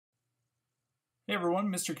Hey everyone,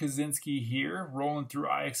 Mr. Kaczynski here, rolling through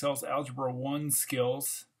IXL's Algebra 1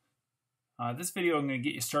 skills. This video I'm going to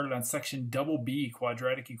get you started on section BB,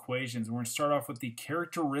 quadratic equations. We're going to start off with the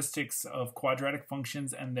characteristics of quadratic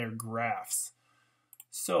functions and their graphs.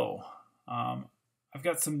 So, I've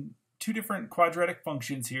got two different quadratic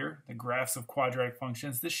functions here, the graphs of quadratic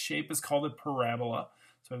functions. This shape is called a parabola.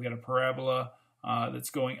 So I've got a parabola that's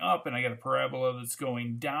going up, and I got a parabola that's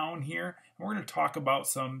going down here. And we're going to talk about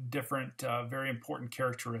some different very important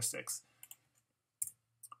characteristics.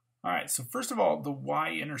 All right, so first of all, the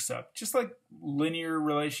y-intercept. Just like linear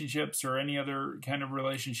relationships or any other kind of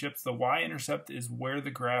relationships, the y-intercept is where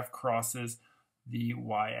the graph crosses the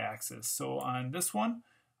y-axis. So on this one,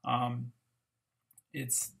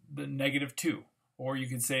 it's the -2, or you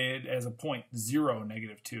could say it as a point, 0,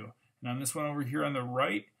 -2. And on this one over here on the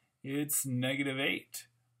right, it's -8.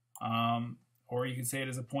 Or you can say it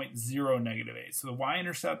as a point 0, -8. So the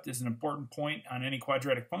y-intercept is an important point on any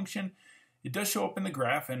quadratic function. It does show up in the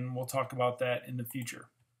graph, and we'll talk about that in the future.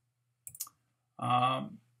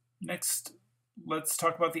 Next, let's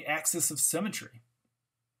talk about the axis of symmetry.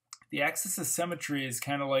 The axis of symmetry is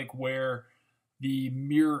kind of like where the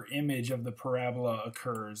mirror image of the parabola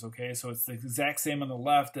occurs. Okay, so it's the exact same on the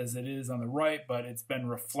left as it is on the right, but it's been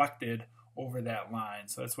reflected over that line.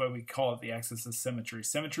 So that's why we call it the axis of symmetry.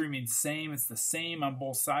 Symmetry means same. It's the same on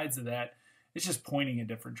both sides of that. It's just pointing in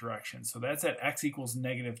different directions. So that's at x equals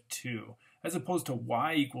 -2, as opposed to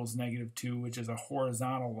y equals -2, which is a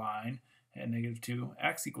horizontal line at -2.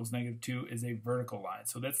 X equals -2 is a vertical line.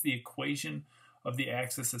 So that's the equation of the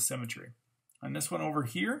axis of symmetry. On this one over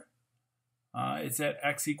here, it's at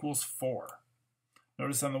x equals 4.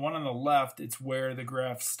 Notice on the one on the left, it's where the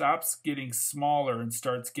graph stops getting smaller and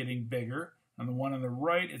starts getting bigger. On the one on the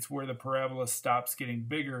right, it's where the parabola stops getting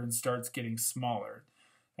bigger and starts getting smaller.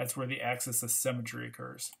 That's where the axis of symmetry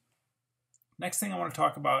occurs. Next thing I want to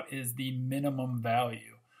talk about is the minimum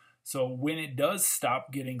value. So when it does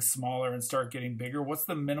stop getting smaller and start getting bigger, what's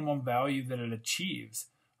the minimum value that it achieves?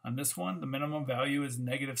 On this one, the minimum value is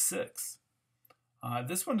 -6.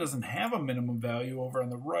 This one doesn't have a minimum value over on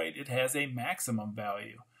the right. It has a maximum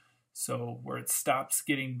value. So where it stops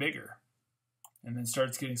getting bigger and then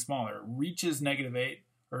starts getting smaller. It reaches -8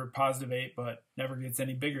 or +8, but never gets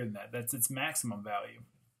any bigger than that. That's its maximum value.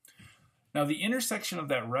 Now the intersection of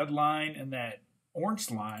that red line and that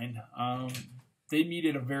orange line, they meet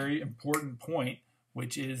at a very important point,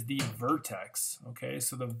 which is the vertex. Okay,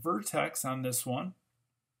 so the vertex on this one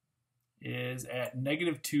is at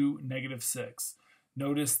 -2, -6.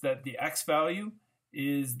 Notice that the x value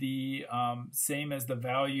is the same as the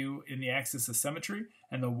value in the axis of symmetry,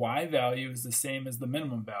 and the y value is the same as the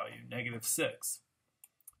minimum value, -6.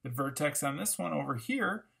 The vertex on this one over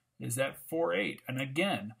here is at 4, 8. And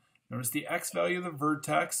again, notice the x value of the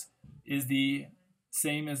vertex is the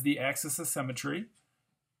same as the axis of symmetry,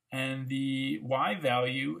 and the y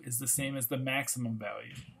value is the same as the maximum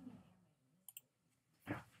value.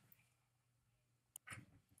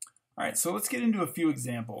 All right, so let's get into a few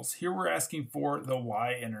examples. Here we're asking for the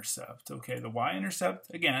y-intercept. Okay, the y-intercept,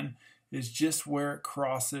 again, is just where it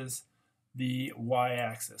crosses the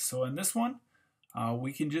y-axis. So in this one,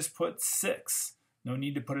 we can just put 6. No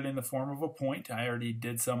need to put it in the form of a point. I already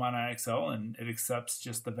did some on IXL, and it accepts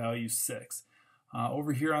just the value 6.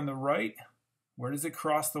 Over here on the right, where does it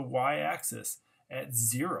cross the y-axis? At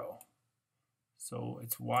 0. So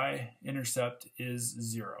its y-intercept is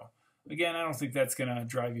 0. Again, I don't think that's going to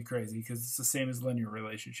drive you crazy because it's the same as linear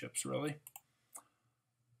relationships, really.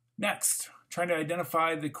 Next, trying to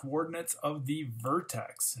identify the coordinates of the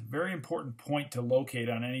vertex. Very important point to locate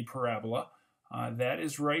on any parabola. That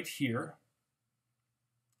is right here.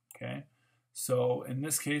 Okay, so in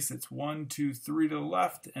this case, it's 1, 2, 3 to the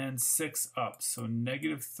left and 6 up. So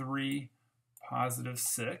 -3,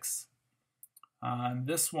 +6. On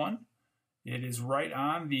this one, it is right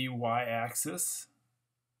on the y-axis,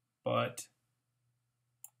 but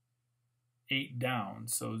 8 down.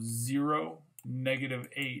 So 0,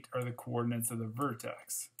 -8 are the coordinates of the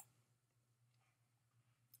vertex.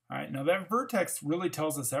 All right, now that vertex really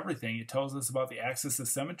tells us everything. It tells us about the axis of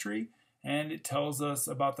symmetry, and it tells us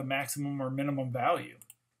about the maximum or minimum value.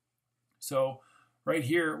 So right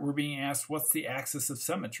here, we're being asked, what's the axis of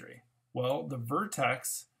symmetry? Well, the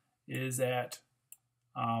vertex is at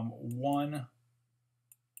 1,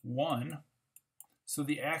 1. So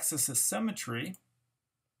the axis of symmetry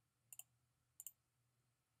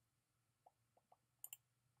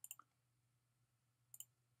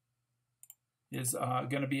is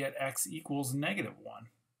going to be at x equals -1,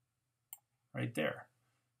 right there.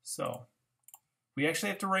 So we actually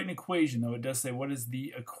have to write an equation, though. It does say what is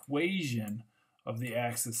the equation of the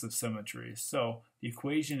axis of symmetry. So the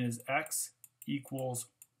equation is x equals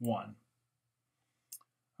 1.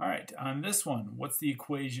 All right, on this one, what's the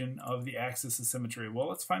equation of the axis of symmetry? Well,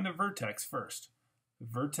 let's find the vertex first. The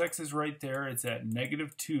vertex is right there. It's at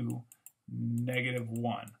 -2,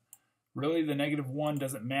 -1. Really, the -1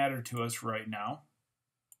 doesn't matter to us right now.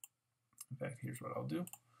 In fact, here's what I'll do.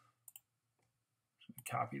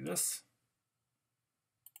 Copy this.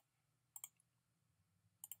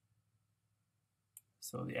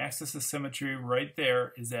 So the axis of symmetry right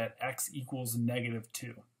there is at x equals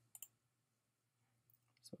 -2.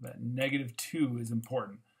 So that -2 is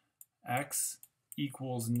important. X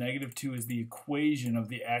equals -2 is the equation of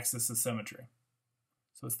the axis of symmetry.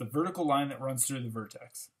 So it's the vertical line that runs through the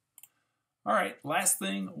vertex. All right, last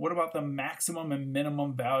thing, what about the maximum and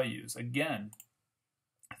minimum values? Again,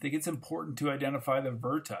 I think it's important to identify the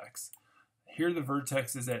vertex. Here the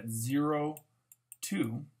vertex is at 0,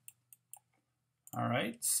 2. All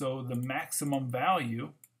right, so the maximum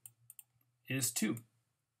value is 2.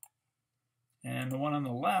 And the one on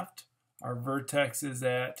the left, our vertex is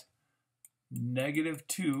at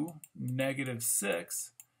 -2,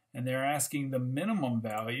 -6, and they're asking the minimum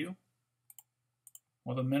value.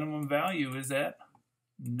 Well, the minimum value is at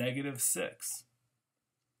 -6.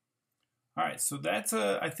 All right, so that's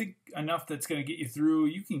I think enough that's going to get you through.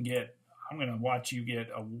 You can get, I'm going to watch you get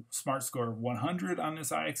a SMART score of 100 on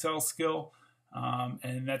this IXL skill,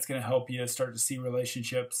 and that's going to help you start to see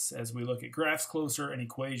relationships as we look at graphs closer and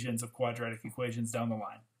equations of quadratic equations down the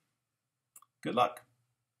line. Good luck.